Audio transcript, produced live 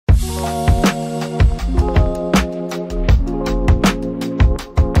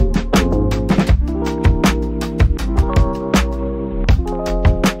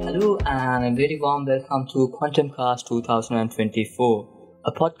warm welcome to QuantumCast' 2024,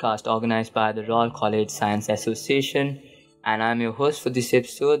 a podcast organized by the Royal College Science Association, and I'm your host for this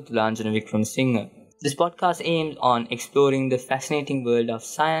episode, Lanjana Vikram Singh. This podcast aims on exploring the fascinating world of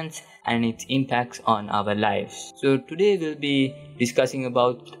science and its impacts on our lives. So today we'll be discussing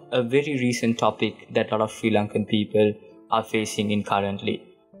about a very recent topic that a lot of Sri Lankan people are facing in currently,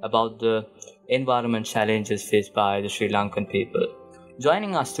 about the environment challenges faced by the Sri Lankan people.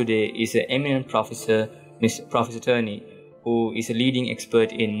 Joining us today is an eminent professor, Professor Terney, who is a leading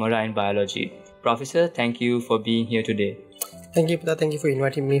expert in marine biology. Professor, thank you for being here today. Thank you, Pita. Thank you for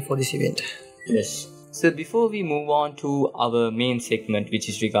inviting me for this event. Yes. So before we move on to our main segment, which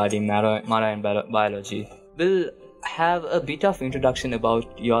is regarding marine biology, we'll have a bit of introduction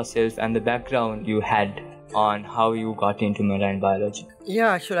about yourself and the background you had on how you got into marine biology.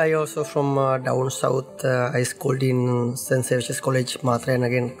 Yeah, actually I also from down south. I schooled in St. Saviour's College, Matra, and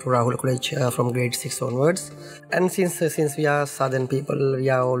again to Rahul College from grade 6 onwards. And since we are southern people, we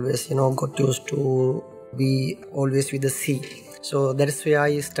are always, got used to be always with the sea. So that is where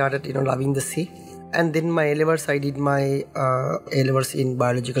I started, loving the sea. And then my A-levels, I did my A-levels in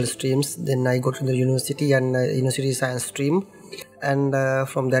biological streams. Then I got to the university and university science stream. And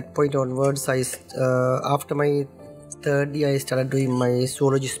from that point onwards, after my third year, I started doing my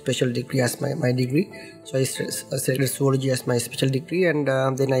zoology special degree as my degree. So I selected zoology as my special degree, and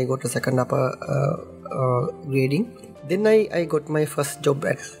then I got a second upper grading. Then I got my first job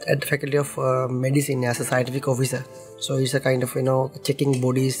at the Faculty of Medicine as a scientific officer. So it's a kind of, checking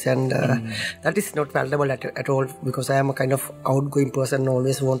bodies, and that is not palatable at all, because I am a kind of outgoing person,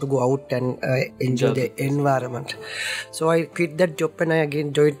 always want to go out and enjoy the environment. So I quit that job and I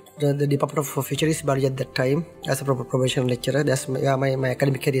again joined the Department of Fisheries Biology at that time as a probation lecturer. That's my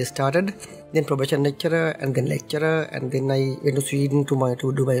academic career started. Then probation lecturer, and then lecturer, and then I went to Sweden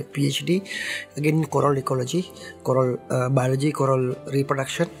to do my PhD, again in coral ecology, coral biology, coral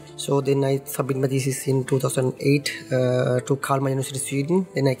reproduction. So then I submitted my thesis in 2008 to Kalmar University, Sweden.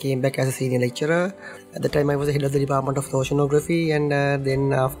 Then I came back as a senior lecturer. At the time I was the head of the Department of Oceanography, and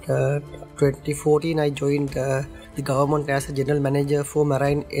then after 2014 I joined the government as a general manager for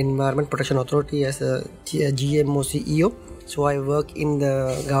Marine Environment Protection Authority as a GMO CEO. So I work in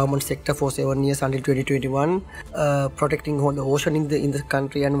the government sector for 7 years until 2021, protecting all the ocean in the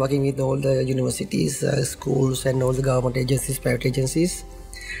country and working with all the universities, schools, and all the government agencies, private agencies.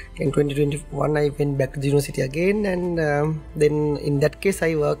 In 2021, I went back to the university again, and then in that case,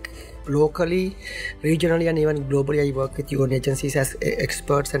 I work locally, regionally, and even globally. I work with UN agencies as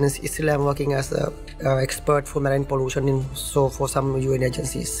experts, and still I'm working as an expert for marine pollution for some UN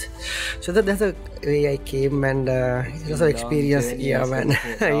agencies. So that's the way I came, and it was an experience. Journey, yeah, man.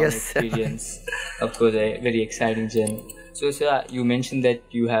 Yes. Experience. Of course, a very exciting journey. So, sir, you mentioned that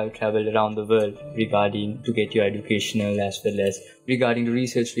you have traveled around the world to get your educational as well as regarding the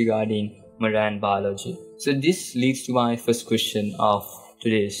research regarding marine biology. So this leads to my first question of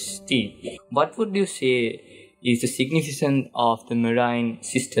today's theme. What would you say is the significance of the marine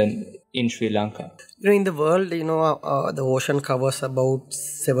system in Sri Lanka? In the world, the ocean covers about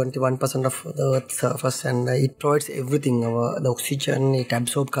 71% of the Earth's surface, and it provides everything. The oxygen, it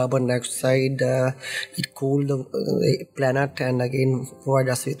absorbs carbon dioxide, it cools the planet, and again provides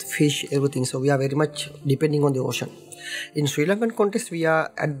us with fish, everything. So we are very much depending on the ocean. In Sri Lankan context, we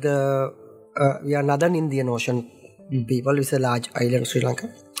are at we are Northern Indian Ocean people. It's a large island, Sri Lanka,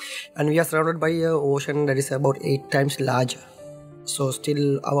 and we are surrounded by an ocean that is about 8 times larger. So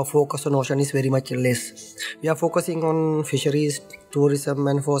still our focus on ocean is very much less. We are focusing on fisheries, tourism,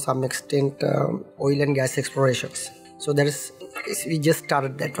 and for some extent oil and gas explorations. So we just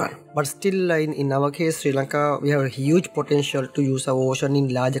started that one. But still in our case, Sri Lanka, we have a huge potential to use our ocean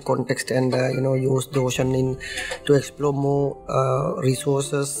in larger context, and use the ocean to explore more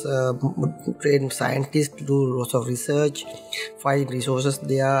resources, train scientists to do lots of research, find resources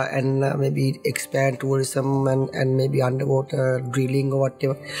there, and maybe expand tourism and maybe underwater drilling or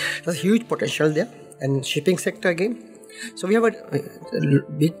whatever. There's huge potential there. And shipping sector again. So we have a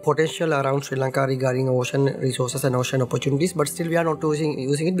big potential around Sri Lanka regarding ocean resources and ocean opportunities, but still we are not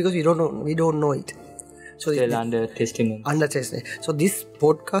using it because we don't know it. So still under testing. So this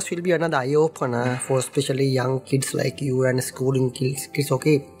podcast will be another eye opener for especially young kids like you and schooling kids.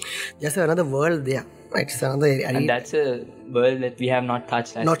 Okay, there's another world there. Right, it's another area. And that's a world that we have not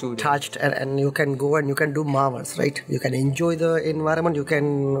touched as students. And you can go and you can do marvels, right? You can enjoy the environment. You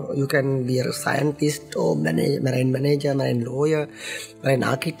can be a scientist or marine manager, marine lawyer, marine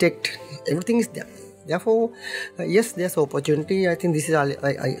architect. Everything is there. Therefore, yes, there's opportunity. I think this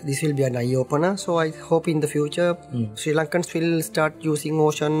will be an eye opener. So I hope in the future, Sri Lankans will start using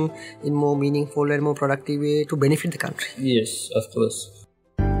ocean in more meaningful and more productive way to benefit the country. Yes, of course.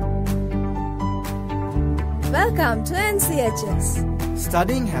 Welcome to NCHS.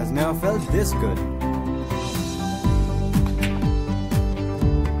 Studying has never felt this good.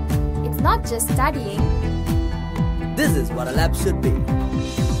 It's not just studying. This is what a lab should be.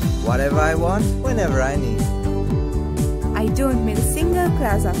 Whatever I want, whenever I need. I don't miss a single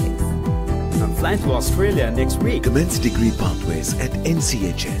class office. I'm flying to Australia next week. Commence degree pathways at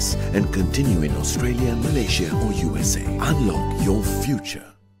NCHS and continue in Australia, Malaysia or USA. Unlock your future.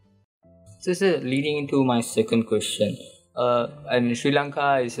 So, sir, leading into my second question. Sri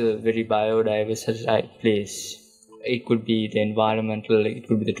Lanka is a very biodiverse place. It could be the environmental, it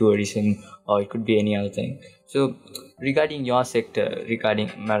could be the tourism, or it could be any other thing. So, regarding your sector,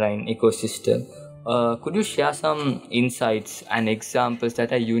 regarding marine ecosystem, could you share some insights and examples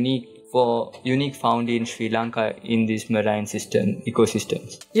that are unique found in Sri Lanka in this marine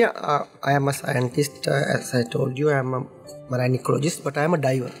ecosystems? Yeah, I am a scientist. As I told you, I am a marine ecologist, but I am a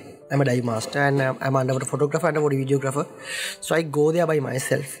diver. I'm a dive master, and I'm an underwater photographer, underwater videographer. So I go there by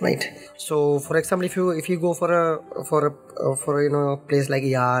myself, right? So, for example, if you go for a place like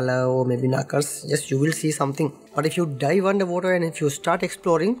Yala or maybe Nakas, yes, you will see something. But if you dive underwater and if you start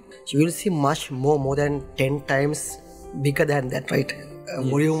exploring, you will see much more than 10 times bigger than that, right?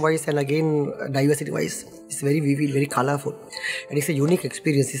 Volume wise and again diversity wise, it's very vivid, very colorful, and it's a unique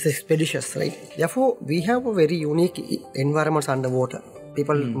experience. It's expeditious, right? Therefore, we have a very unique environments underwater.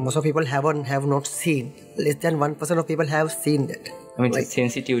 Most of people have not seen. Less than 1% of people have seen that. I mean, it's a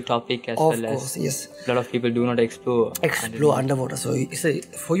sensitive topic as well. Of course, yes. A lot of people do not explore underwater. So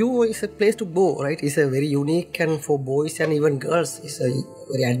for you, it's a place to go, right? It's a very unique, and for boys and even girls, it's a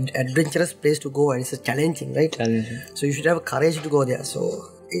very adventurous place to go, and it's challenging, right? So you should have courage to go there. So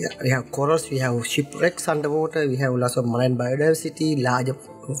we have corals, we have shipwrecks underwater, we have lots of marine biodiversity, larger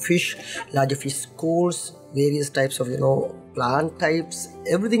fish schools, various types of plant types.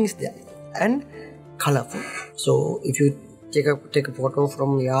 Everything is there and colorful. So if you take a photo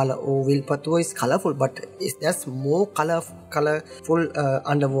from Yala or Wilpattu, it's colorful, but there's more colorful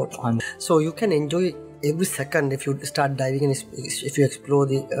underwater. So you can enjoy every second if you start diving and if you explore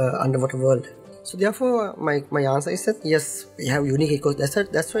the underwater world. So therefore, my answer is that yes, we have unique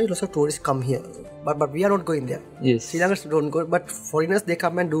ecosystem. That's why lots of tourists come here. But we are not going there. Yes. Sri Lankans don't go, but foreigners, they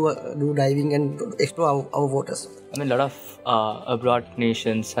come and do diving and explore our waters. I mean, a lot of abroad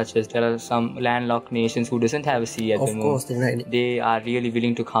nations, such as there are some landlocked nations who doesn't have a sea at the moment. Of course, they are really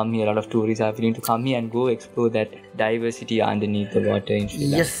willing to come here. A lot of tourists are willing to come here and go explore that diversity underneath the water in Sri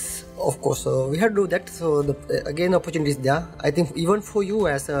Lanka. Yes, of course. So we have to do that. So again, opportunity is there. I think even for you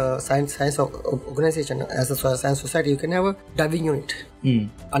as a science organization, as a science society, you can have a diving unit,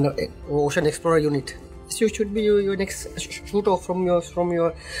 an ocean explorer unit. So you should be your next shoot off from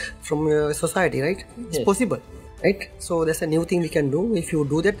your society, right? It's possible, right? So there's a new thing we can do. If you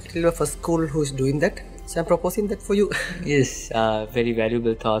do that, you're the first school who is doing that. So I'm proposing that for you. Yes, very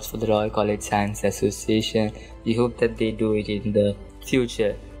valuable thoughts for the Royal College Science Association. We hope that they do it in the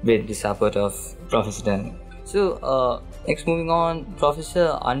future with the support of Professor Terney. So next, moving on,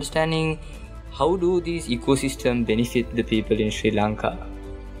 Professor, understanding how do these ecosystems benefit the people in Sri Lanka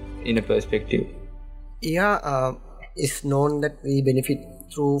in a perspective? Yeah, it's known that we benefit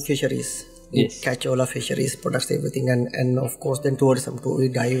through fisheries. We catch all our fisheries, products, everything, and of course then tourism. We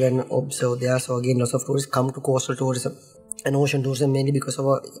dive and observe there. So again, lots of tourists come to coastal tourism and ocean tourism mainly because of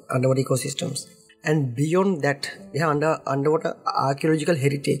our underwater ecosystems. And beyond that, we have underwater archaeological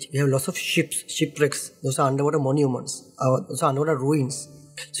heritage. We have lots of shipwrecks. Those are underwater monuments. Those are underwater ruins.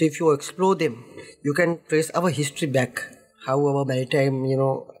 So if you explore them, you can trace our history back. How our maritime,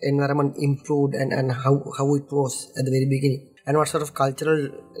 environment improved and how it was at the very beginning. And what sort of cultural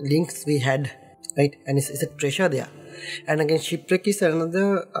links we had, right? And it's a treasure there. And again, shipwreck is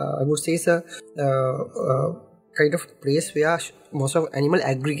another, I would say, is a kind of place where most of animal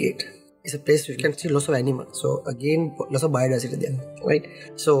aggregate. It's a place where you can see lots of animals. So again, lots of biodiversity there, right?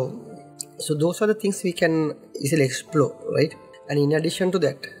 So those are the things we can easily explore, right? And in addition to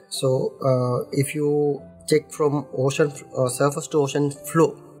that, so if you check from ocean surface to ocean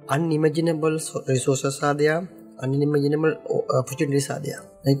flow, unimaginable resources are there, unimaginable opportunities are there,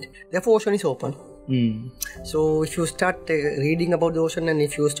 right? Therefore, ocean is open. So if you start reading about the ocean and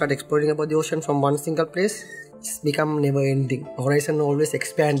if you start exploring about the ocean from one single place, it's become never ending. Horizon always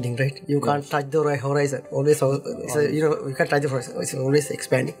expanding, right? You can't touch the horizon. You can't touch the horizon. It's always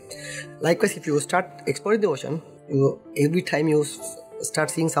expanding. Likewise, if you start exploring the ocean, every time you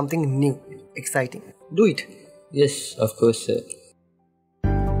start seeing something new. exciting. Do it. Yes, of course, sir.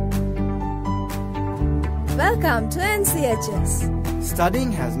 Welcome to NCHS.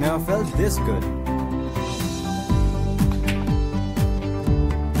 Studying has never felt this good.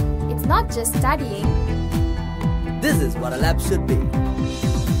 It's not just studying. This is what a lab should be.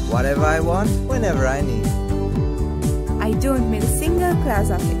 Whatever I want, whenever I need. I don't miss a single class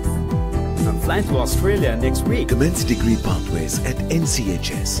of it. I'm flying to Australia next week. Commence degree pathways at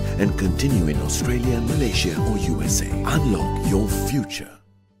NCHS and continue in Australia, Malaysia or USA. Unlock your future.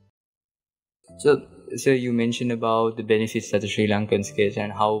 So you mentioned about the benefits that the Sri Lankans get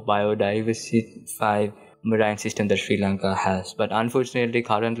and how biodiversified marine system that Sri Lanka has. But unfortunately,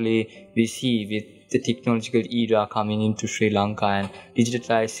 currently we see with the technological era coming into Sri Lanka and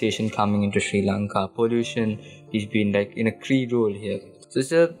digitalization coming into Sri Lanka, pollution is being like in a key role here. So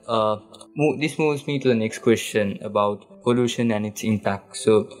sir, this moves me to the next question about pollution and its impact.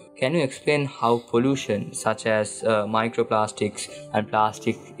 So can you explain how pollution such as microplastics and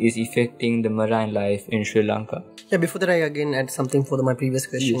plastic is affecting the marine life in Sri Lanka? Yeah, before that I again add something for my previous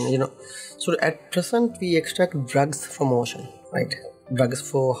question. Yes. So at present we extract drugs from ocean, right? Drugs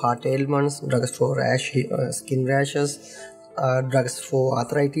for heart ailments, drugs for skin rashes, drugs for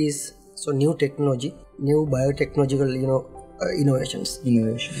arthritis. So new technology, new biotechnological, innovations.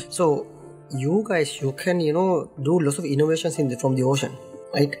 So you guys, you can, do lots of innovations from the ocean,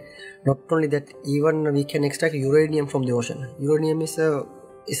 right? Not only that, even we can extract uranium from the ocean. Uranium is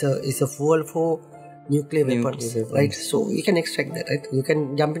a fuel for nuclear weapons, right? So we can extract that, right? You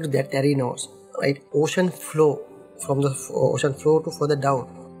can jump into that arena also, right? Ocean flow, from the ocean floor to further down,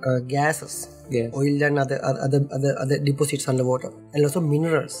 gases, oil and other deposits underwater, and also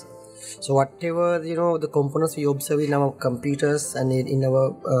minerals. So whatever the components we observe in our computers and in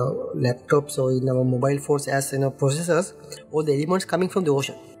our laptops or in our mobile phones as processors, all the elements coming from the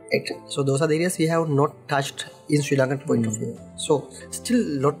ocean, right? So those are the areas we have not touched in Sri Lankan point of view. So still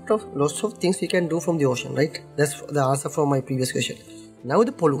lots of things we can do from the ocean, right? That's the answer for my previous question. Now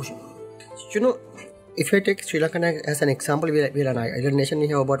the pollution. If I take Sri Lanka as an example, we are an island nation. We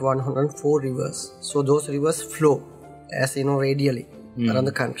have about 104 rivers. So those rivers flow as radially around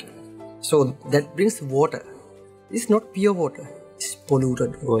the country. So that brings water. It's not pure water. It's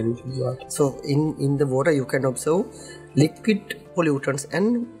polluted water. So in the water you can observe liquid pollutants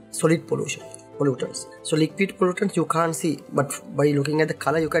and solid pollutants. So liquid pollutants you can't see, but by looking at the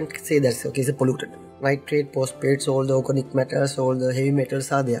color you can say that's okay, it's a pollutant. Nitrate, phosphates, all the organic matters, all the heavy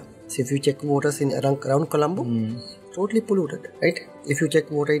metals are there. So if you check waters around Colombo, totally polluted, right? If you check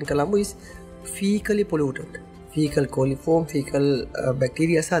water in Colombo, is fecally polluted. Fecal coliform, fecal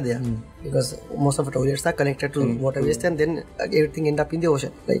bacteria are there because most of the toilets are connected to water waste, and then everything end up in the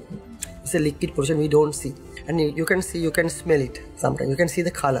ocean. Like it's a liquid pollution we don't see, and you can smell it sometimes. You can see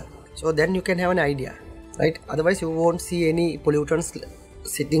the color, so then you can have an idea, right? Otherwise, you won't see any pollutants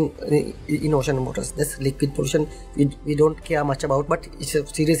sitting in ocean waters. That's liquid pollution. We don't care much about, but it's a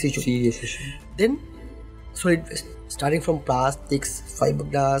serious issue. Then solid waste, starting from plastics,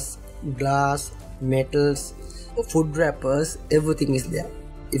 fiberglass, glass, metals, food wrappers, everything is there.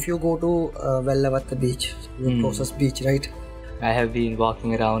 If you go to Vellavatta beach, Process beach, right? I have been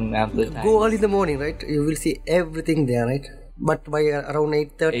walking around ample times. Go early in the morning, right? You will see everything there, right? But by around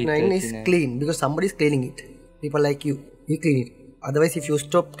 8:39 is clean because somebody is cleaning it. People like you clean it. Otherwise, if you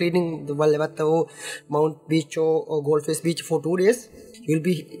stop cleaning the Vellavatta or Mount Beach or Goldface Beach for 2 days, you will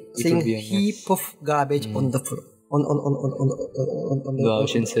be seeing a heap of garbage on the floor. On the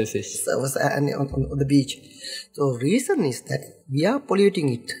ocean surface and on the beach. So reason is that we are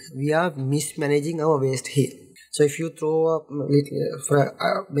polluting it. We are mismanaging our waste here. So if you throw up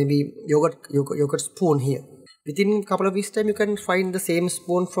maybe yogurt spoon here, within a couple of weeks time you can find the same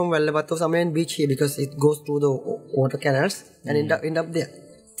spoon from Vellavatta or somewhere in beach here because it goes through the water canals and end up there,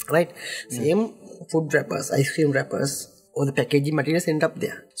 right? Same food wrappers, ice cream wrappers, or the packaging materials end up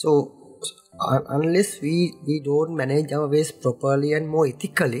there. So unless we don't manage our waste properly and more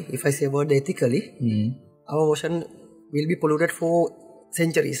ethically, if I say word ethically, our ocean will be polluted for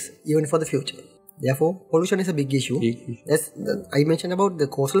centuries, even for the future. Therefore, pollution is a big issue. I mentioned about the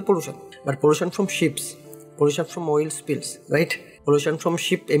coastal pollution, but pollution from ships, pollution from oil spills, right? Pollution from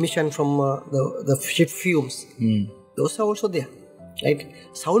ship emission from the ship fumes. Those are also there, right?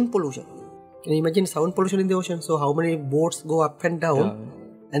 Sound pollution. Can you imagine sound pollution in the ocean? So how many boats go up and down?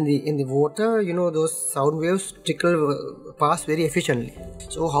 And in the water, those sound waves pass very efficiently.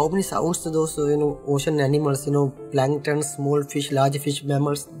 So how many sounds those ocean animals, plankton, small fish, large fish,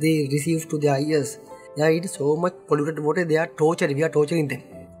 mammals, they receive to their ears. They are eating so much polluted water. They are tortured. We are torturing them.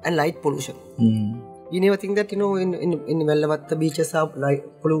 And light pollution. we never think that, in Vellavatta beaches are like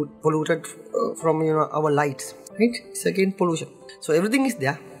polluted from, our lights, right? It's again pollution. So everything is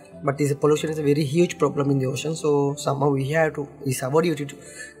there, but this pollution is a very huge problem in the ocean. So somehow we have to, it's our duty to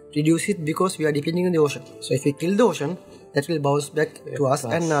reduce it because we are depending on the ocean. So if we kill the ocean, that will bounce back to us,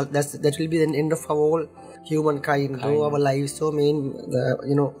 and that will be the end of our whole humankind, our lives. So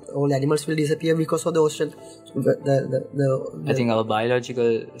all animals will disappear because of the ocean. I think our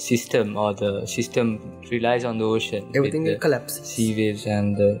biological system or the system relies on the ocean. Everything will collapse. Sea waves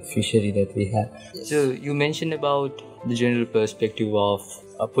and the fishery that we have. Yes. So you mentioned about the general perspective of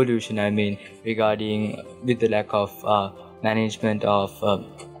pollution. I mean, regarding with the lack of management of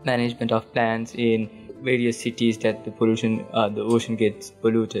plants in various cities, that the pollution, the ocean gets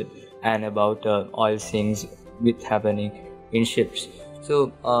polluted, and about oil sinks with happening in ships.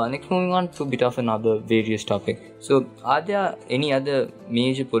 So next, moving on to a bit of another various topic. So are there any other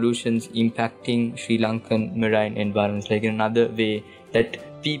major pollutions impacting Sri Lankan marine environments, like in another way that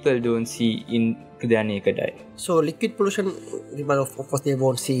people don't see into their naked eye? So liquid pollution, of course they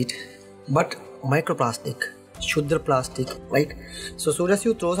won't see it, but microplastic, Shuddha plastic, right? So soon as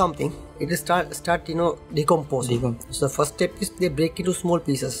you throw something, it will start decomposing. So the first step is they break into small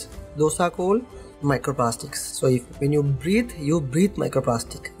pieces. Those are called microplastics. So when you breathe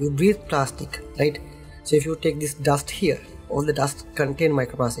microplastic, you breathe plastic, right? So if you take this dust here, all the dust contain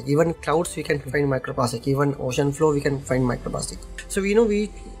microplastic. Even clouds we can find microplastic. Even ocean floor we can find microplastic. So we in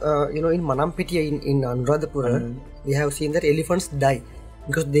Manampetiya in Anuradhapura, we have seen that elephants die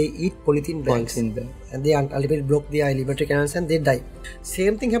because they eat polythene bags, and they ultimately block their alimentary canals and they die.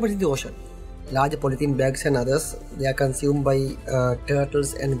 Same thing happens in the ocean. Large polythene bags and others, they are consumed by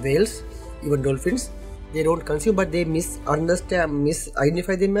turtles and whales, even dolphins. They don't consume, but they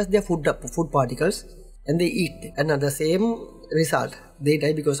misidentify them as their food particles, and they eat. And the same result, they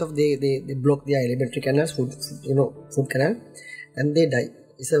die because of they block their alimentary canals, food canal, and they die.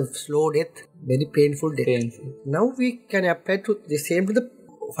 It's a slow death, very painful death. Now we can apply to the same to the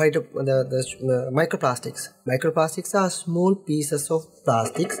microplastics. Microplastics are small pieces of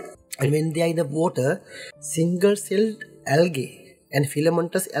plastics, and when they are in the water, single-celled algae and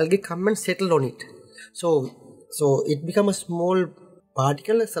filamentous algae come and settle on it. So it becomes a small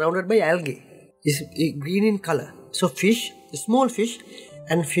particle surrounded by algae. It's green in color. So fish, small fish,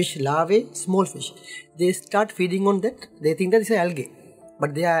 and fish larvae, small fish, they start feeding on that. They think that it's algae,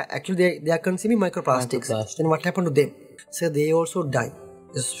 but they are actually they are consuming microplastics. Then what happened to them? So they also die.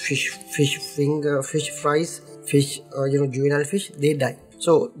 This fish fries, juvenile fish, they die.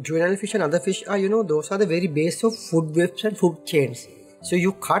 So juvenile fish and other fish are, those are the very base of food webs and food chains. So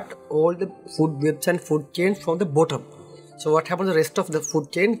you cut all the food webs and food chains from the bottom. So what happens? The rest of the food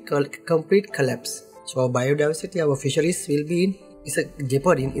chain complete collapse. So our biodiversity, our fisheries will be in a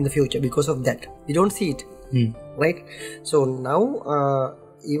jeopardy in the future because of that. We don't see it, right? So now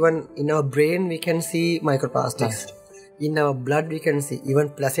even in our brain we can see microplastics. In our blood we can see, even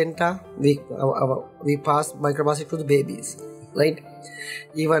placenta we pass microplastic to the babies, right?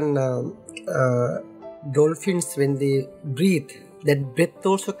 Even dolphins, when they breathe, that breath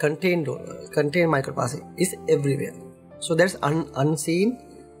also contain microplastic. Is everywhere. So that's unseen,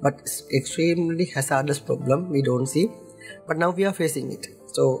 but extremely hazardous problem we don't see, but now we are facing it.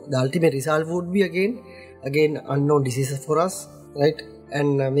 So the ultimate result would be again unknown diseases for us, right?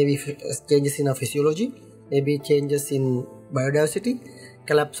 And maybe changes in our physiology, maybe changes in biodiversity,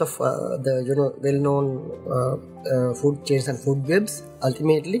 collapse of the well-known food chains and food webs.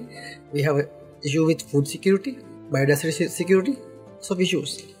 Ultimately, we have an issue with food security, biodiversity security. So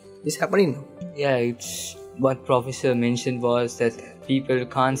issues is happening now. Yeah, it's what Professor mentioned was that people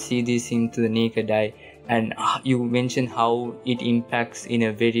can't see this into the naked eye, and you mentioned how it impacts in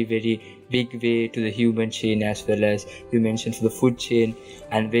a very, very big way to the human chain, as well as you mentioned to the food chain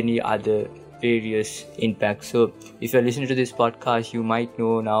and many other various impacts. So if you're listening to this podcast, you might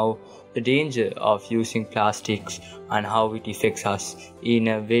know now the danger of using plastics and how it affects us in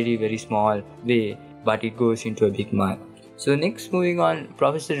a very, very small way, but it goes into a big mile. So next, moving on,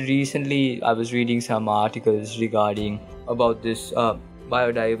 Professor, recently I was reading some articles regarding about this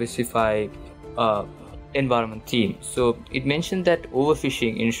biodiversify environment theme. So it mentioned that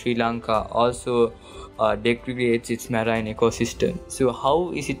overfishing in Sri Lanka also degrades its marine ecosystem. So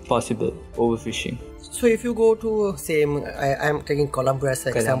how is it possible, overfishing? So if you go to I am taking Colombo as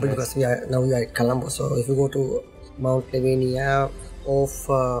an example because we are at Colombo. So if you go to Mount Lavinia, off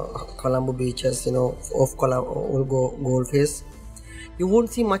Colombo beaches, off Colombo Gold Face, you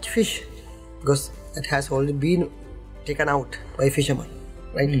won't see much fish because it has already been taken out by fishermen,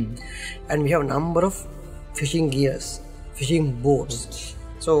 right? And we have a number of fishing gears, fishing boats.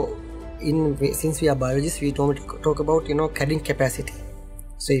 So since we are biologists, we talk about carrying capacity.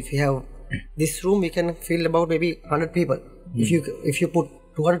 So if you have this room, we can fill about maybe 100 people. If you put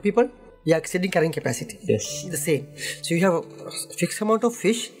 200 people, we are exceeding carrying capacity. Yes. The same. So you have a fixed amount of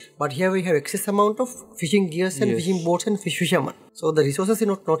fish, but here we have excess amount of fishing gears and fishing boats and fishermen. So the resources is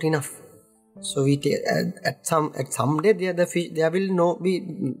not enough. So we at some day there will not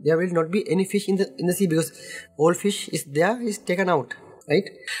be any fish in the sea, because all fish is taken out, right?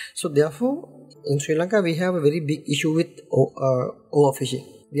 So therefore, in Sri Lanka we have a very big issue with overfishing.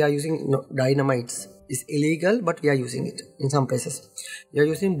 We are using dynamites. It's illegal, but we are using it in some places. We are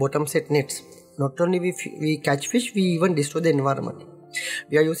using bottom set nets. Not only we catch fish, we even destroy the environment.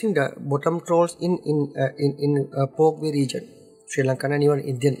 We are using the bottom trawls in Pork-Bay region, Sri Lankan and even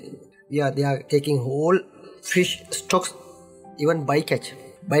Indian. They are taking whole fish stocks, even bycatch.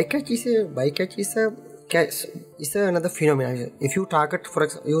 Bycatch is another phenomenon. If you target,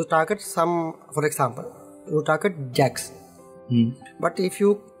 you target jacks. But if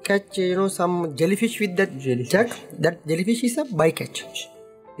you catch some jellyfish with that jack, that jellyfish is a bycatch.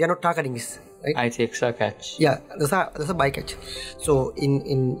 We are not targeting this, right? It's extra catch. Yeah, that's a bycatch. So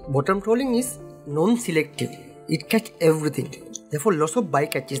in bottom trawling is non-selective. It catch everything. Therefore, lots of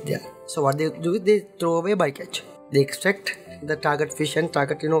bycatch is there. So what they do is they throw away bycatch. They extract the target fish and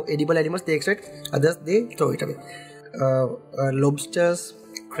target edible animals. They extract, others they throw it away. Lobsters,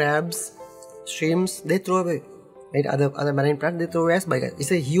 crabs, shrimps, they throw away. Right? Other marine plants they throw away as bycatch.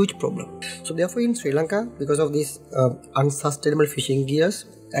 It's a huge problem. So therefore, in Sri Lanka, because of these unsustainable fishing gears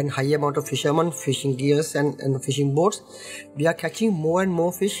and high amount of fishermen, fishing gears and fishing boats, we are catching more and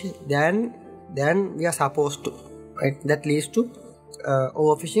more fish than we are supposed to. Right? That leads to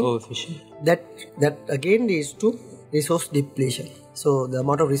overfishing. That again leads to resource depletion. So the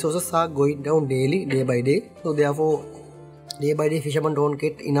amount of resources are going down daily, day by day. So therefore, day by day fishermen don't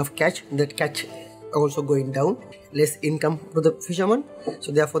get enough catch. That catch also going down. Less income to the fishermen.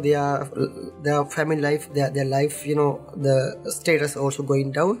 So therefore, their family life, their life, the status also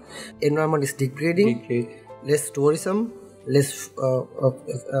going down. Environment is degrading. Less tourism. Less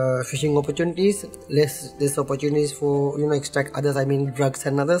fishing opportunities, less opportunities for extract others, drugs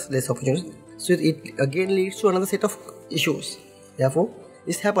and others, less opportunities. So it again leads to another set of issues. Therefore,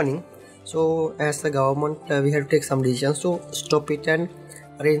 it's happening. So as the government, we have to take some decisions to stop it and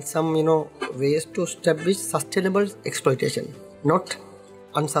arrange some ways to establish sustainable exploitation, not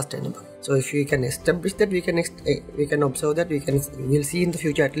unsustainable. So if we can establish that, we can observe that, we'll see in the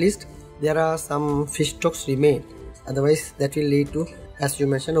future at least there are some fish stocks remain. Otherwise, that will lead to, as you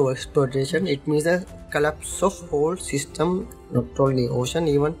mentioned, overexploitation. It means a collapse of whole system, not only ocean,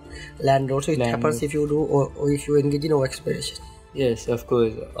 even land also. It happens if you do or if you engage in overexploitation. Yes, of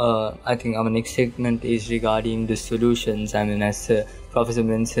course. I think our next segment is regarding the solutions. As the Professor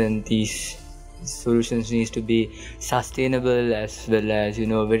mentioned, these solutions needs to be sustainable as well as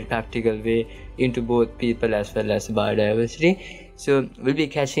very practical way into both people as well as biodiversity. So we'll be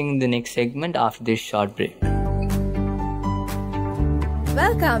catching the next segment after this short break.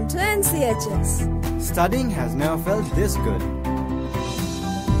 Welcome to NCHS. Studying has never felt this good.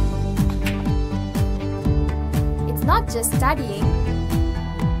 It's not just studying.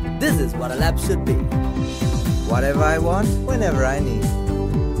 This is what a lab should be. Whatever I want, whenever I need.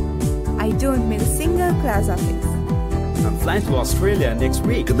 I don't miss a single class of it. I'm flying to Australia next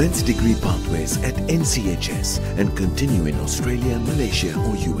week. Commence degree pathways at NCHS and continue in Australia, Malaysia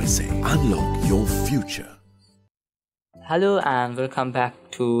or USA. Unlock your future. Hello and welcome back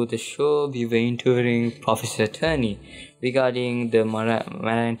to the show. We were interviewing Professor Terney regarding the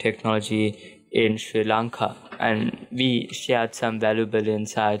marine technology in Sri Lanka, and we shared some valuable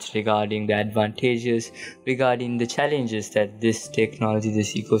insights regarding the advantages, regarding the challenges that this technology,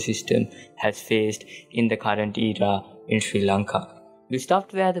 this ecosystem has faced in the current era in Sri Lanka. We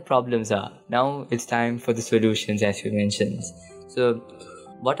stopped where the problems are. Now it's time for the solutions, as you mentioned. So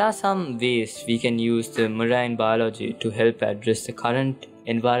what are some ways we can use the marine biology to help address the current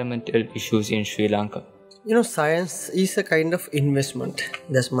environmental issues in Sri Lanka? Science is a kind of investment.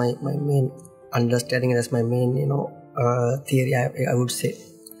 That's my main understanding. That's my main, theory, I would say.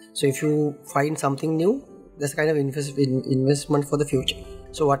 So if you find something new, that's a kind of investment for the future.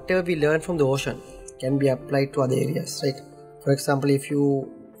 So whatever we learn from the ocean can be applied to other areas, right? For example, if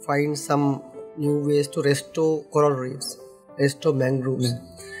you find some new ways to restore coral reefs, restore mangroves,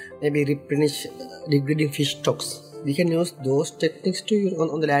 maybe replenish degrading fish stocks, we can use those techniques to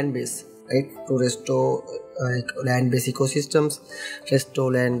on the land base, right? To restore land-based ecosystems,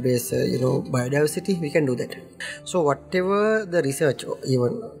 restore land-based biodiversity. We can do that. So whatever the research,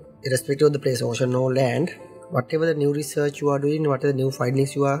 even irrespective of the place, ocean or land, whatever the new research you are doing, whatever the new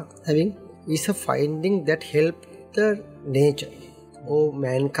findings you are having, is a finding that help the nature or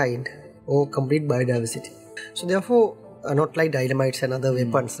mankind or complete biodiversity. So therefore, not like dynamites and other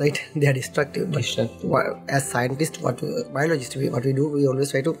weapons, right? They are destructive. But as scientists, biologists, what we do, we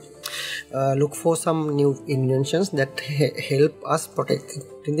always try to look for some new inventions that help us protect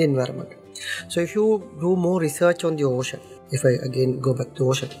the environment. So if you do more research on the ocean, if I again go back to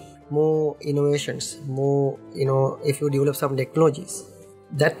ocean, more innovations, more, if you develop some technologies,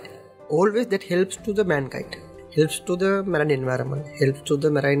 that always that helps to the mankind, helps to the marine environment, helps to the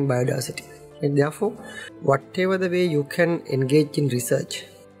marine biodiversity. And therefore, whatever the way you can engage in research,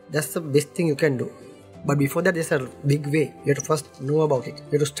 that's the best thing you can do. But before that, there's a big way. You have to first know about it.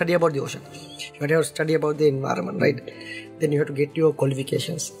 You have to study about the ocean. You have to study about the environment, right? Then you have to get your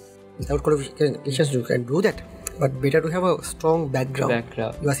qualifications. Without qualifications, you can do that. But better to have a strong background.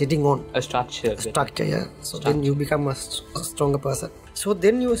 You are sitting on a structure. Yeah. So then you become a stronger person. So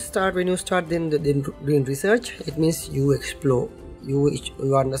then when you start then doing research, it means you explore.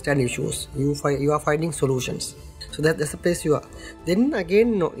 You understand issues. You are finding solutions. So that's the place you are. Then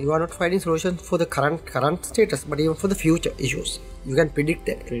again, no, you are not finding solutions for the current status, but even for the future issues. You can predict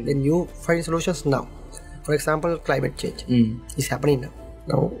that. Then you find solutions now. For example, climate change is happening now.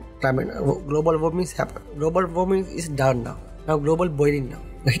 Now, global warming is happening. Global warming is done now. Now global boiling now.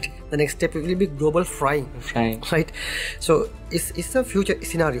 Right. The next step will be global frying. Right. So it's a future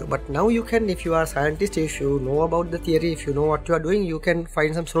scenario. But now you can, if you are a scientist, if you know about the theory, if you know what you are doing, you can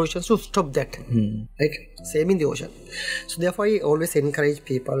find some solutions to stop that. Right. Same in the ocean. So therefore, I always encourage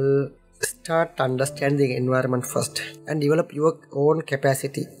people, start understanding the environment first and develop your own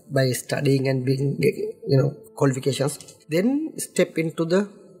capacity by studying and being, qualifications. Then step into the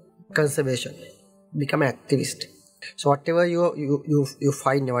conservation. Become an activist. So whatever you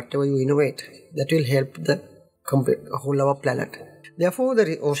find, whatever you innovate, that will help the whole our planet. Therefore,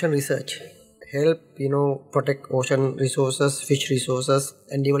 the ocean research help protect ocean resources, fish resources,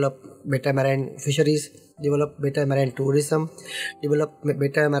 and develop better marine fisheries, develop better marine tourism, develop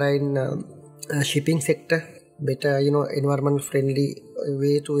better marine shipping sector, better environment friendly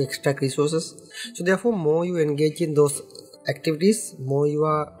way to extract resources. So therefore, more you engage in those activities, more you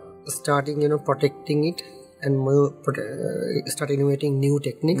are starting protecting it, and more start innovating new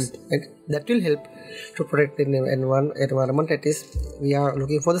techniques, and that will help to protect the environment. That is, we are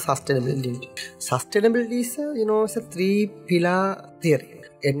looking for the sustainability. Sustainability is it's a 3-pillar theory: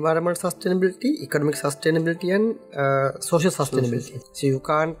 environmental sustainability, economic sustainability, and social sustainability. So you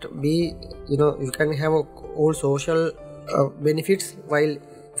can't be you can have all social benefits while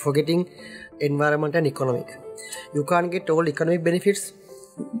forgetting environment and economic. You can't get all economic benefits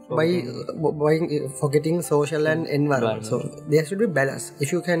by forgetting social and environment. So there should be balance.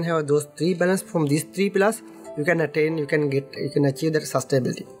 If you can have those 3 balance from these 3 pillars, you can achieve that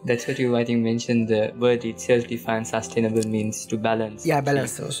sustainability. That's what you, I think, mentioned. The word itself defines sustainable means to balance. Yeah,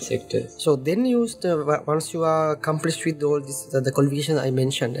 balance sectors. So then once you are accomplished with all this, the qualifications I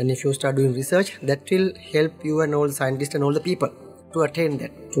mentioned, and if you start doing research, that will help you and all the scientists and all the people to attain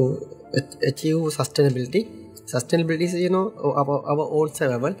that, to achieve sustainability. Sustainability is, our own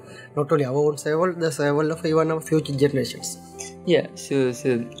survival, not only our own survival, the survival of even our future generations. Yeah, so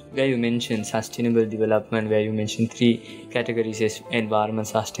where you mentioned sustainable development, where you mentioned 3 categories as environment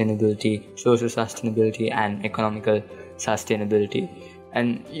sustainability, social sustainability, and economical sustainability.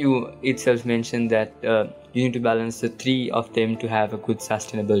 And you itself mentioned that you need to balance the 3 of them to have a good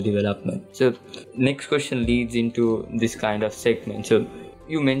sustainable development. So next question leads into this kind of segment. So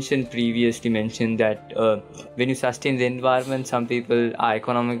you previously mentioned that when you sustain the environment, some people are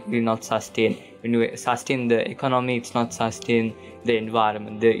economically not sustained. When you sustain the economy, it's not sustain the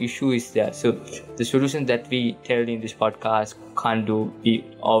environment. The issue is there. So the solution that we tell in this podcast can't be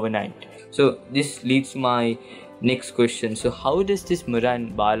overnight. So this leads to my next question. So how does this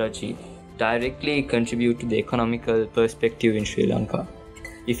marine biology directly contribute to the economical perspective in Sri Lanka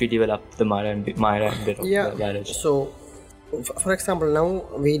if we develop the marine biology? So for example,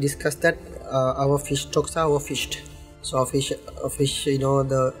 now we discussed that our fish stocks are overfished. So a fish,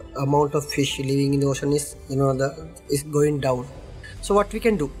 the amount of fish living in the ocean is, is going down. So what we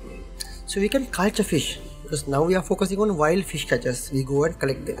can do? So we can culture fish, because now we are focusing on wild fish catchers. We go and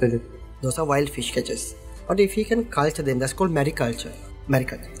collect them. Those are wild fish catchers. But if we can culture them, that's called mariculture.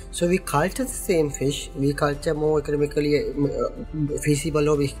 So we culture the same fish, we culture more economically feasible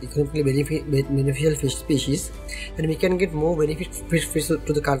or economically beneficial fish species, and we can get more benefit fish to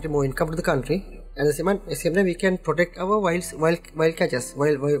the country, more income to the country, and at the same time we can protect our wild catches,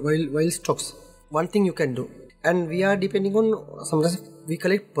 wild stocks. One thing you can do, and we are depending on, sometimes we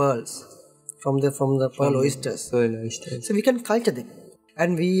collect pearls from the pearl oysters. So we can culture them.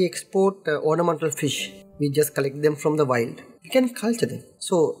 And we export ornamental fish. We just collect them from the wild. We can culture them.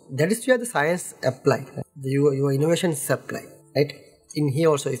 So that is where the science apply. Your innovations apply, right? In here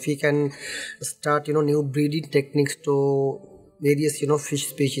also, if we can start, new breeding techniques to various, fish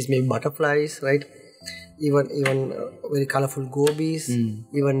species, maybe butterflies, right? Even very colorful gobies,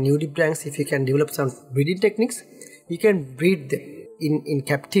 even nudibranchs, if we can develop some breeding techniques, we can breed them in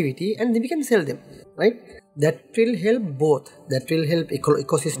captivity and then we can sell them, right? That will help both. That will help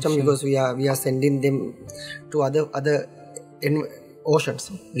ecosystem because we are sending them to other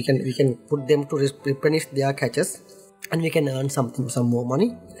oceans. We can put them to replenish their catches, and we can earn some more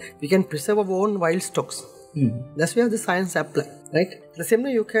money. We can preserve our own wild stocks. That's where the science apply, right? The same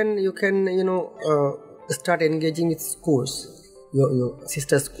way you can start engaging with schools, your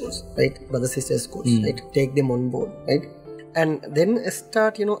sister schools, right? Brother sister schools, right? Take them on board, right? And then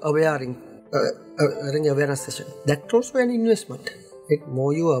start arrange awareness session. That's also an investment. Right?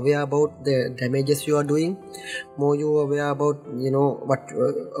 More you are aware about the damages you are doing, more you are aware about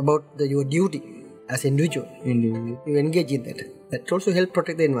about your duty as an individual. You engage in that. That also help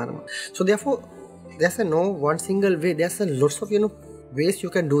protect the environment. So therefore, there's no one single way. There's lots of ways you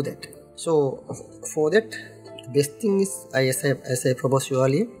can do that. So for that, best thing is as I proposed you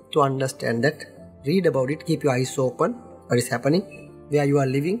earlier, to understand that, read about it, keep your eyes open. What is happening, where you are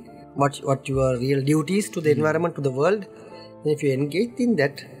living, what your real duties to the environment, to the world. And if you engage in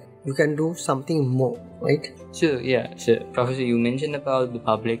that, you can do something more, right? Sure. Professor, you mentioned about the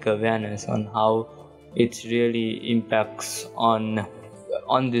public awareness on how it really impacts on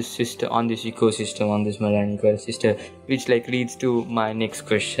this system, on this ecosystem, on this marine ecosystem, which leads to my next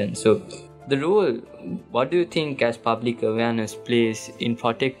question. So the role, what do you think as public awareness plays in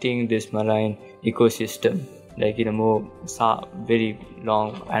protecting this marine ecosystem? In a more very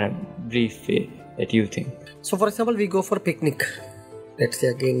long and a brief way that you think. So for example, we go for picnic. Let's say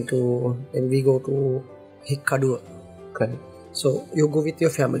again when we go to Hikkadua. Okay. So you go with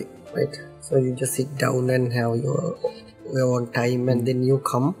your family, right? So you just sit down and have your own time, and then you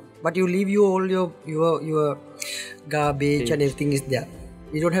come. But you leave all your garbage and everything is there.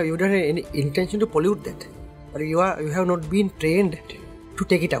 You don't have any intention to pollute that. But you have not been trained to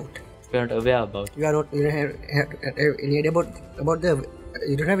take it out. You are not aware about. You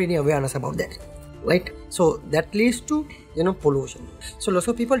don't have any awareness about that, right? So that leads to pollution. So lots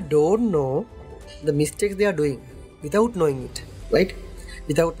of people don't know the mistakes they are doing without knowing it, right?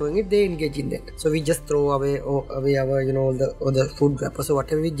 Without knowing it, they engage in that. So we just throw away our the food wrappers or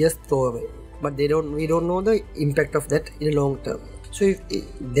whatever, we just throw away. But we don't know the impact of that in the long term. So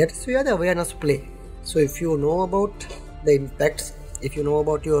that's where the awareness play. So if you know about the impacts, if you know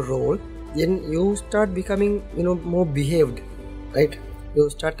about your role, then you start becoming more behaved, right? You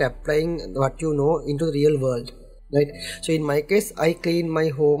start applying what you know into the real world, right? So in my case, I clean my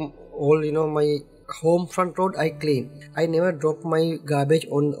home, my home front road I clean. I never drop my garbage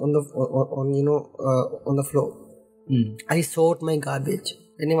on the floor. I sort my garbage.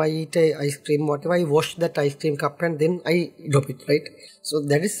 Whenever I eat ice cream, whatever, I wash that ice cream cup and then I drop it, right? So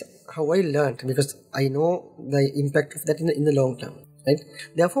that is how I learned, because I know the impact of that in the long term, right?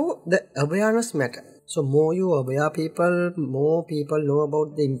 Therefore, the awareness matter. So more you aware people, more people know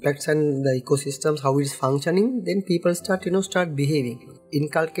about the impacts and the ecosystems, how it is functioning, then people start behaving,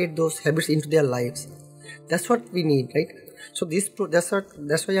 inculcate those habits into their lives. That's what we need, right? So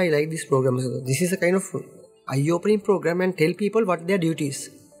that's why I like this program. So this is a kind of eye-opening program and tell people what their duty is.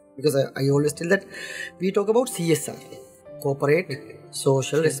 Because I always tell that we talk about CSR, corporate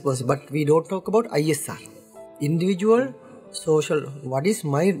social responsibility, but we don't talk about ISR, individual social. What is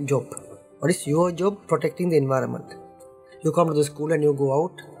my job? What is your job? Protecting the environment. You come to the school and you go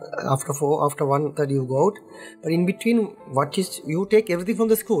out after 1:30 you go out, but in between, you take everything from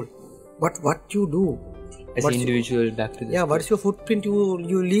the school. What you do as an individual back to the school. What is your footprint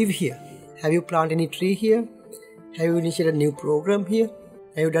you leave here? Have you planted any tree here? Have you initiated a new program here?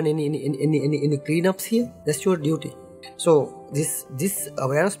 Have you done any cleanups here? That's your duty. So this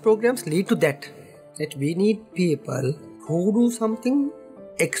awareness programs lead to that we need people who do something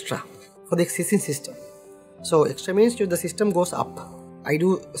extra for the existing system. So extra means the system goes up. I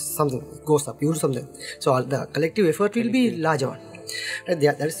do something, goes up, you do something. So the collective effort will be larger one. And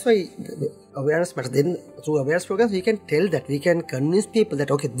that's why the awareness matters. Then through awareness programs, we can tell that, we can convince people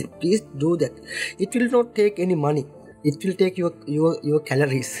that okay, please do that. It will not take any money. It will take your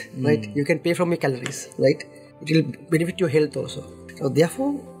calories, right? You can pay from your calories, right? It will benefit your health also. So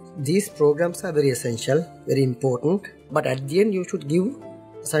therefore, these programs are very essential, very important. But at the end, you should give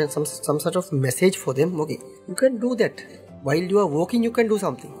some sort of message for them. Okay, you can do that. While you are walking, you can do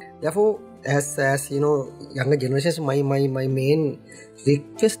something. Therefore, as younger generations, my main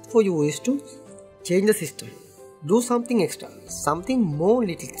request for you is to change the system. Do something extra, something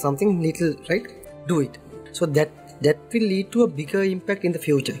little, right? Do it. So that will lead to a bigger impact in the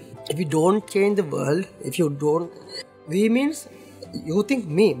future. If you don't change the world, if you don't, we means you think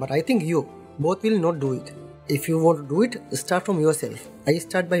me, but I think you. Both will not do it. If you want to do it, start from yourself. I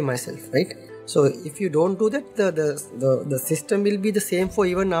start by myself, right? So if you don't do that, the system will be the same for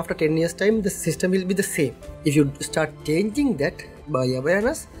even after 10 years time. The system will be the same. If you start changing that by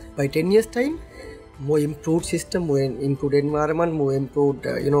awareness, by 10 years time, more improved system, more improved environment, more improved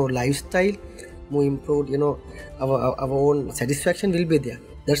lifestyle, more improved our own satisfaction will be there.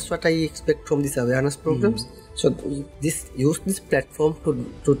 That's what I expect from these awareness programs. So use this platform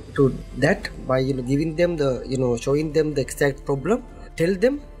to that by giving them the showing them the exact problem, tell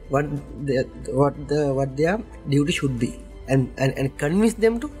them what their duty should be, and convince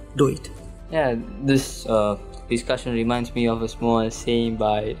them to do it. Yeah, this discussion reminds me of a small saying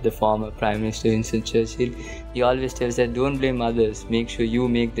by the former Prime Minister Winston Churchill. He always tells that don't blame others, make sure you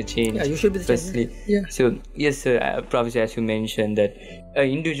make the change. Yeah, you should be the change. Yeah. So yes, sir, Professor, as you mentioned that an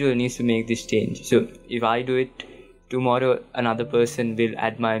individual needs to make this change. So if I do it, tomorrow another person will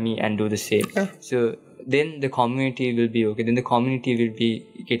admire me and do the same. Yeah. So then the community will be okay. Then the community will be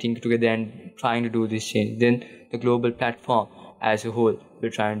getting together and trying to do this change. Then the global platform as a whole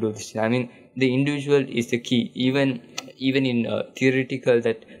will try and do this change. I mean, the individual is the key. Even in theoretical,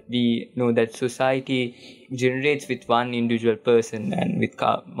 that we know that society generates with one individual person, and with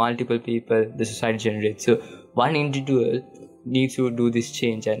multiple people the society generates. So one individual needs to do this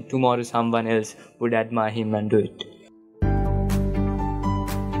change, and tomorrow someone else would admire him and do it.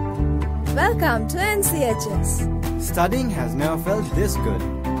 Welcome to NCHS. Studying has never felt this good.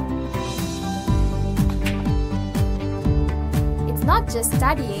 It's not just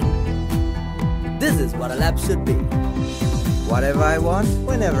studying. This is what a lab should be. Whatever I want,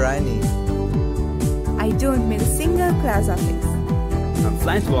 whenever I need. I don't miss a single class of it. I'm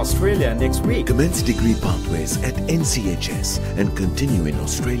flying to Australia next week. Commence degree pathways at NCHS and continue in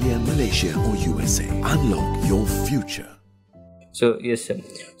Australia, Malaysia or USA. Unlock your future. So yes, sir.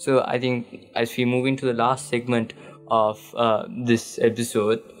 So I think as we move into the last segment of this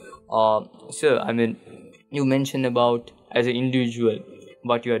episode, sir, I mean, you mentioned about as an individual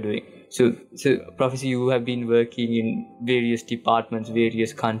what you are doing. So Professor, you have been working in various departments,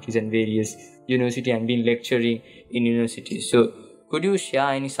 various countries and various universities, and been lecturing in universities. So could you share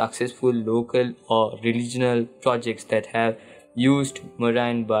any successful local or regional projects that have used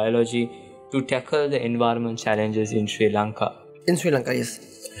marine biology to tackle the environment challenges in Sri Lanka? In Sri Lanka,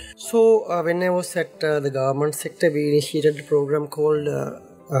 yes. So when I was at the government sector, we initiated a program called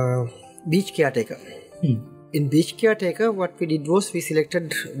Beach Caretaker. In Beach Caretaker, what we did was we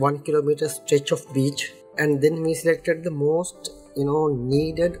selected 1 kilometer stretch of beach, and then we selected the most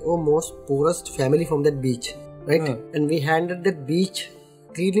needed or most poorest family from that beach, right? And we handed that beach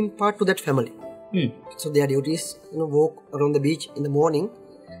cleaning part to that family. So their duty is walk around the beach in the morning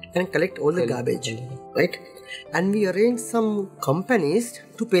and collect all the garbage, right? And we arranged some companies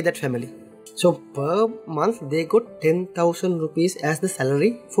to pay that family. So per month they got 10,000 rupees as the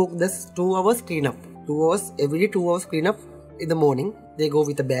salary for this 2 hours cleanup. 2 hours, every day 2 hours cleanup in the morning. They go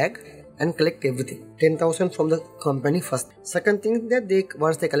with a bag and collect everything. 10,000 from the company first. Second thing that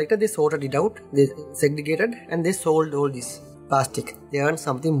once they collected, they sorted it out, they segregated, and they sold all this plastic. They earned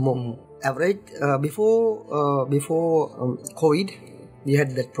something more. Average before COVID, we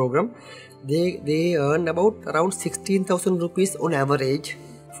had that program. They earned about around 16,000 rupees on average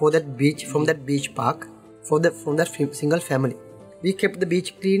for that beach, from that beach park, from that single family. We kept the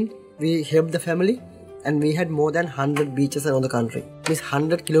beach clean. We helped the family, and we had more than 100 beaches around the country. Means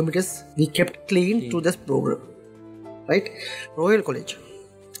 100 kilometers we kept clean through this program, right? Royal College,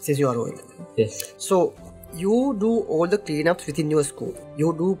 since you are Royal. Yes. So you do all the cleanups within your school.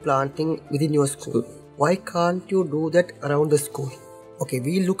 You do planting within your school. Why can't you do that around the school? Okay,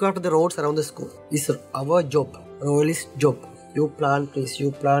 we look after the roads around the school. This is our job, Royalist job. You plant trees,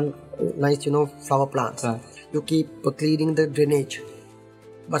 you plant nice, flower plants. Right. You keep cleaning the drainage.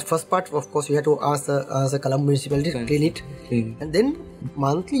 But first part, of course, you have to ask the Colombo municipality to clean it. And then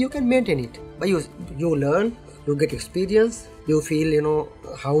monthly you can maintain it. But you learn, you get experience, you feel,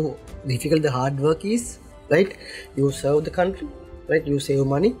 how difficult the hard work is, right? You serve the country, right? You save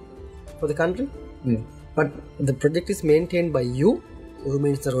money for the country. But the project is maintained by you, who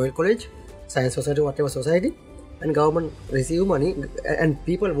means the Royal College, Science Society, whatever society, and government receive money, and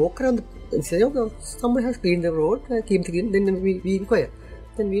people walk around and say, okay, somebody has cleaned the road, keep the clean, then we inquire.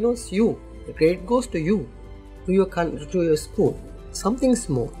 Then we know it's you. The credit goes to you, to your school. Something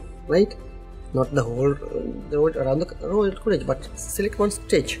small, right? not the whole road around the Royal College, but select one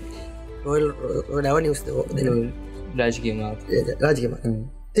stretch. Royal Avenue is the Rajagir Math. Rajagir Math.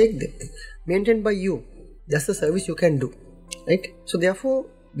 Take them, maintained by you. That's the service you can do, right? So therefore,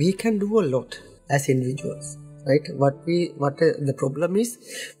 we can do a lot as individuals, right? What the problem is,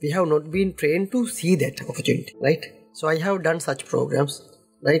 we have not been trained to see that opportunity, right? So I have done such programs,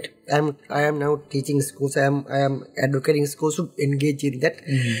 right? I am now teaching schools. I am advocating schools to engage in that.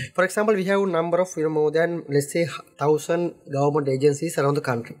 For example, we have a number of more than, let's say, 1,000 government agencies around the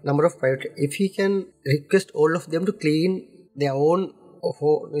country. Number of private. If we can request all of them to clean their own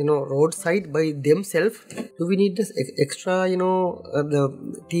roadside by themselves, do we need this extra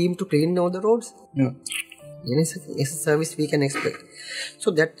the team to clean all the roads? No. It's a service we can expect.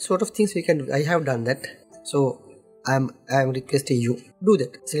 So that sort of things we can do. I have done that. So I am requesting you do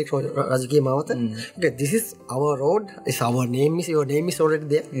that. Select Rajagir Math. Okay, this is our road. Your name is already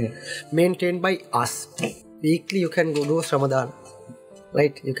there. Yeah. Maintained by us. Weekly you can go do Ramadan,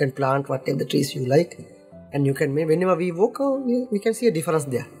 right? You can plant whatever the trees you like, and you can, whenever we walk, we can see a difference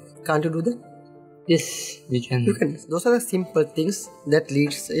there. Can't you do that? Yes, we can. You can. Those are the simple things that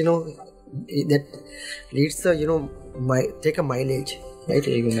leads take a mileage, right?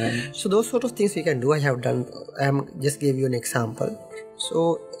 So those sort of things we can do. I have done. I am just gave you an example.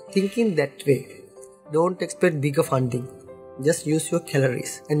 So thinking that way, don't expect bigger funding. Just use your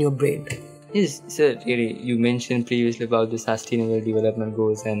calories and your brain. Yes, sir, really, you mentioned previously about the Sustainable Development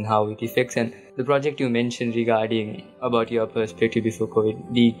Goals and how it affects, and the project you mentioned regarding about your perspective before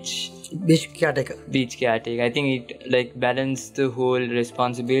COVID, beach caretaker. I think it balanced the whole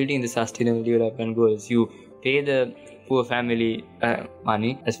responsibility in the Sustainable Development Goals. You pay the poor family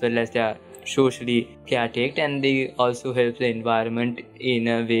money as well as they are socially caretaked, and they also help the environment in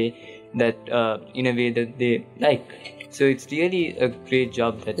a way that they like. So it's really a great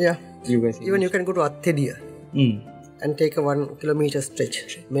job that you guys even you can go to Athedia and take a 1 kilometer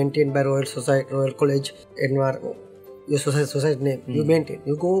stretch maintained by Royal College environment. Your society name you maintain.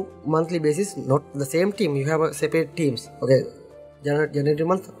 You go monthly basis, not the same team. You have a separate teams. Okay, January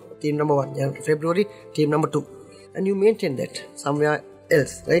month team number 1, February team number 2, and you maintain that somewhere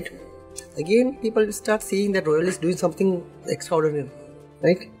else, right? Again, people start seeing that Royal is doing something extraordinary,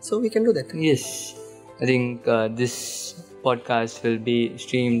 right? So we can do that. Yes, I think this podcast will be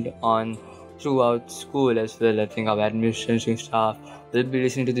streamed on throughout school as well. I think our administration staff will be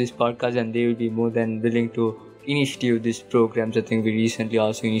listening to this podcast, and they will be more than willing to initiate these programs. I think we recently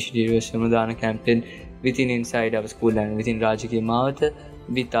also initiated a Ramadana campaign inside our school and within Rajagir Math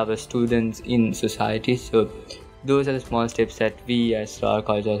with our students in society. So those are the small steps that we as our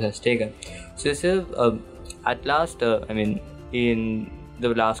college has taken. So sir, at last, in the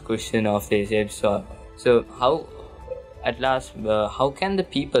last question of this episode, so how can the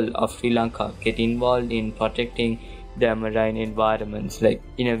people of Sri Lanka get involved in protecting their marine environments? Like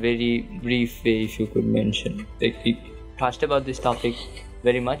in a very brief way, if you could mention. Like we touched about this topic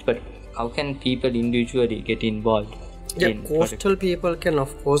very much, but how can people individually get involved? Coastal people can,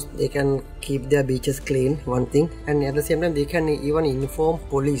 of course, they can keep their beaches clean, one thing, and at the same time they can even inform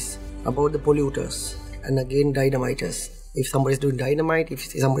police about the polluters and again dynamiters. If somebody is doing dynamite, if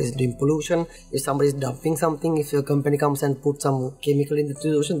somebody is doing pollution, if somebody is dumping something, if a company comes and puts some chemical in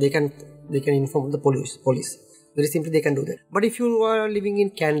the ocean, they can inform the police. Very simply, they can do that. But if you are living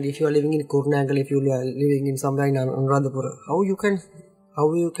in Kandy, if you are living in Kurunangal, if you are living in somewhere in Anuradhapura, how you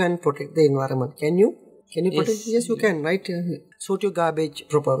can protect the environment? Can you protect it? Yes, you can, right? Sort your garbage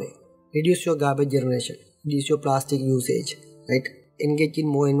proper way. Reduce your garbage generation. Reduce your plastic usage, right? Engage in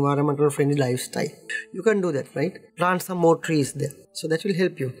more environmental friendly lifestyle. You can do that, right? Plant some more trees there. So that will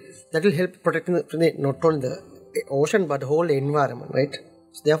help you. That will help protecting not only the ocean but the whole environment, right?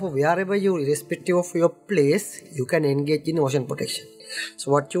 So therefore, wherever you, irrespective of your place, you can engage in ocean protection.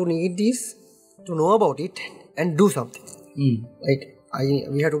 So what you need is to know about it and do something, right?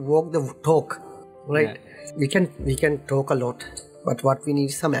 We have to walk the talk, right? Yeah. We can talk a lot, but what we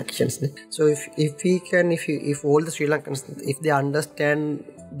need is some actions. So if all the Sri Lankans, if they understand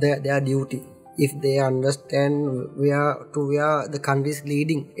their duty, if they understand where the country is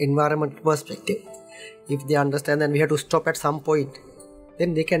leading environmental perspective, if they understand that we have to stop at some point,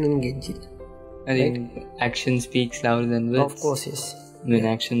 then they can engage it. I think action speaks louder than words. Of course, yes.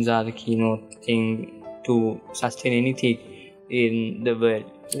 Actions are the keynote thing to sustain anything in the world.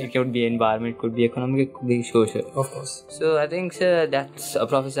 It could be environment, could be economic, it could be social. Of course. So I think, sir, that's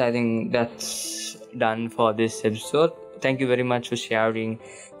Professor. I think that's done for this episode. Thank you very much for sharing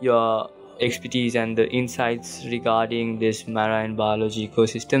your expertise and the insights regarding this marine biology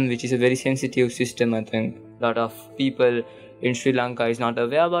ecosystem, which is a very sensitive system. I think a lot of people in Sri Lanka is not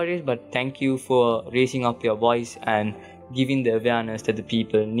aware about it, but thank you for raising up your voice and giving the awareness that the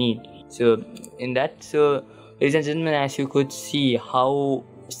people need. So in that, so ladies and gentlemen, as you could see how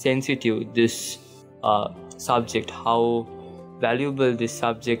sensitive this subject, how valuable this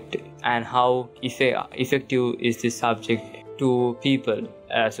subject, and how effective is this subject to people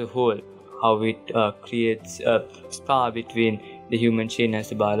as a whole, how it creates a scar between the human chain as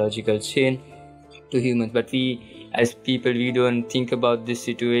the biological chain to humans. But we as people, we don't think about these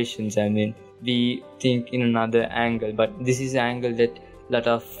situations. I mean, we think in another angle, but this is an angle that a lot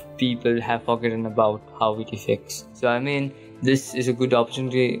of people have forgotten about how it affects. So I mean, this is a good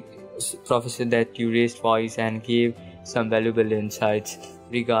opportunity, Professor, that you raised voice and gave some valuable insights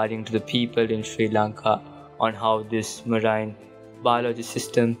regarding to the people in Sri Lanka on how this marine biology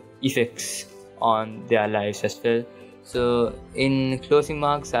system affects on their lives as well. So in closing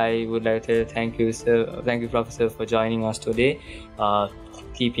marks, I would like to thank you, sir. Thank you, Professor, for joining us today,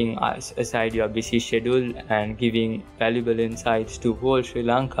 keeping us aside your busy schedule and giving valuable insights to whole Sri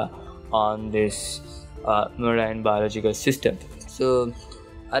Lanka on this marine biological system. So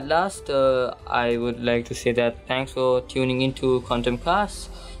at last, I would like to say that thanks for tuning into QuantumCast.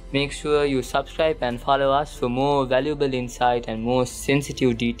 Make sure you subscribe and follow us for more valuable insight and more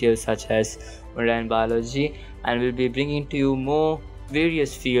sensitive details such as marine biology, and we'll be bringing to you more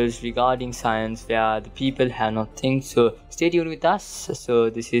various fields regarding science where the people have not think. So stay tuned with us. So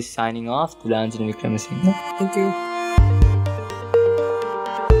this is signing off, Tulanjan Vikramasinghe. Thank you.